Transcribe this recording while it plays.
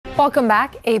Welcome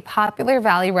back. A popular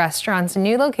Valley restaurant's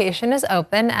new location is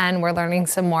open, and we're learning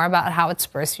some more about how its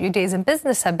first few days in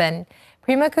business have been.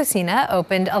 Prima Cucina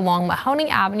opened along Mahoning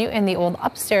Avenue in the old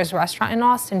upstairs restaurant in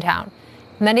Austintown.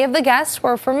 Many of the guests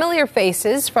were familiar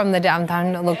faces from the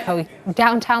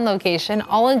downtown location,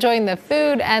 all enjoying the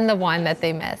food and the wine that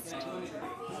they missed.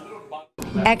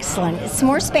 Excellent. It's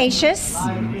more spacious,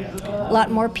 a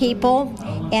lot more people,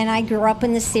 and I grew up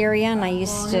in this area and I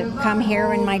used to come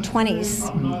here in my 20s.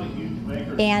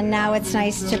 And now it's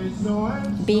nice to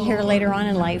be here later on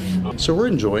in life. So we're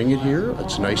enjoying it here.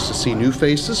 It's nice to see new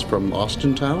faces from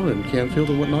Austintown and Canfield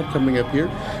and whatnot coming up here.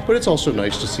 But it's also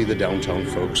nice to see the downtown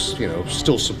folks,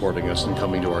 still supporting us and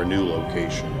coming to our new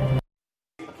location.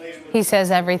 He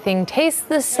says everything tastes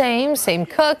the same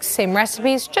cooks, same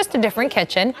recipes, just a different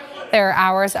kitchen. Their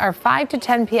hours are 5 to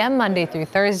 10 p.m. Monday through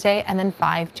Thursday, and then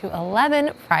 5 to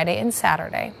 11 Friday and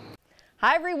Saturday.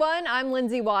 Hi everyone, I'm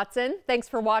Lindsay Watson. Thanks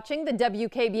for watching the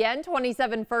WKBN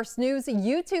 27 First News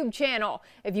YouTube channel.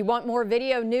 If you want more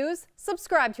video news,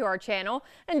 subscribe to our channel.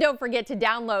 And don't forget to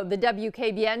download the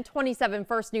WKBN 27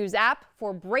 First News app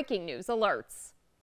for breaking news alerts.